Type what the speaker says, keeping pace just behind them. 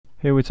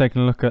Here we're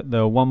taking a look at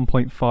the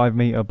 1.5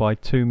 meter by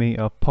 2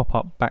 meter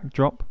pop-up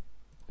backdrop.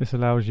 This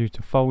allows you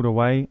to fold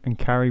away and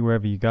carry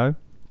wherever you go.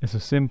 It's a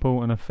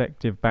simple and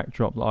effective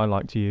backdrop that I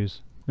like to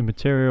use. The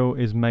material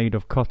is made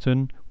of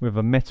cotton with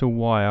a metal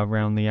wire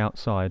around the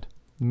outside.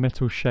 The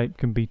metal shape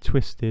can be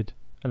twisted,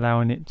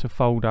 allowing it to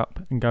fold up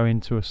and go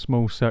into a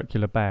small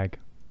circular bag.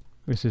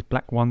 This is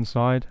black one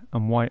side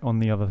and white on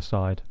the other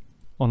side.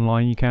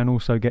 Online you can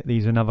also get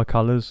these in other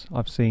colours.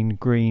 I've seen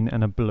green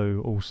and a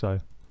blue also.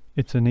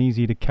 It's an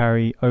easy to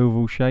carry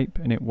oval shape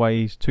and it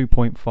weighs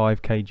 2.5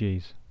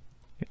 kgs.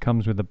 It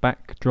comes with a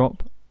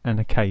backdrop and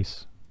a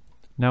case.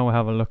 Now we'll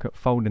have a look at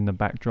folding the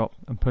backdrop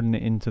and putting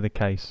it into the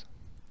case.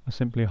 I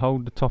simply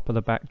hold the top of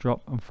the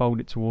backdrop and fold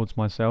it towards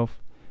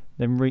myself,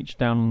 then reach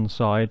down on the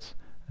sides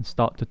and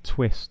start to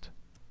twist.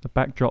 The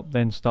backdrop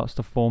then starts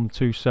to form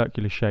two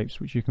circular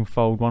shapes which you can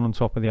fold one on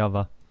top of the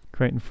other,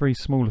 creating three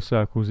smaller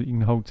circles that you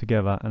can hold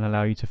together and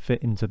allow you to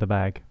fit into the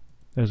bag.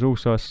 There's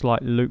also a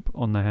slight loop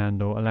on the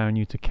handle allowing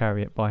you to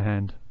carry it by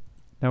hand.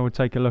 Now we'll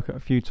take a look at a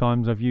few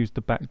times I've used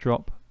the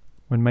backdrop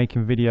when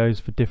making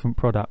videos for different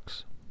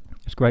products.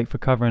 It's great for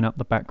covering up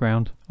the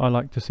background. I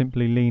like to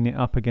simply lean it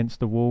up against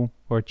the wall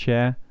or a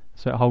chair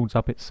so it holds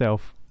up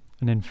itself,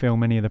 and then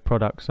film any of the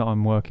products that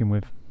I'm working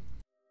with.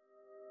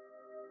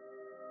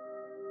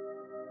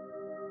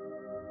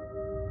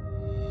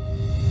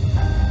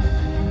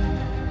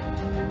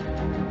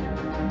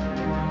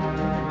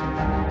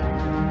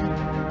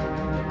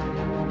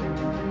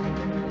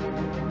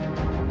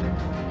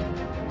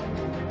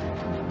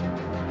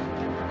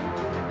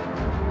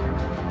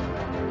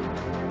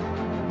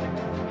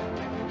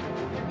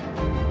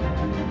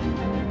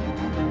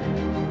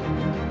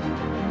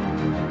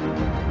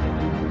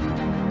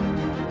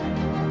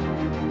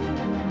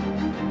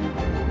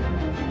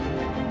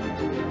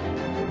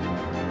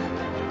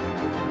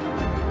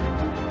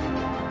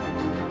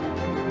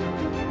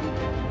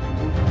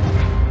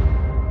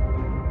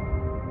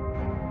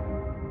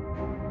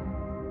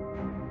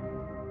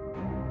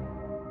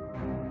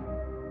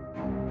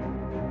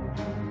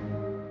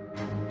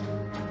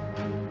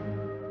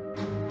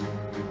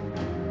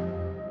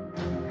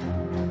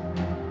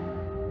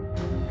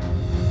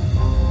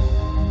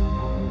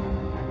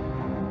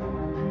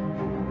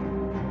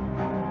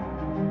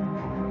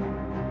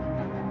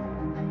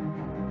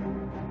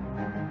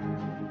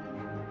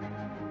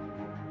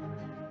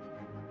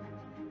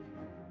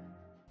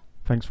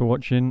 Thanks for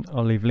watching.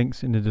 I'll leave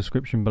links in the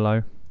description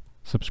below.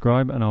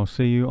 Subscribe and I'll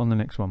see you on the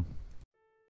next one.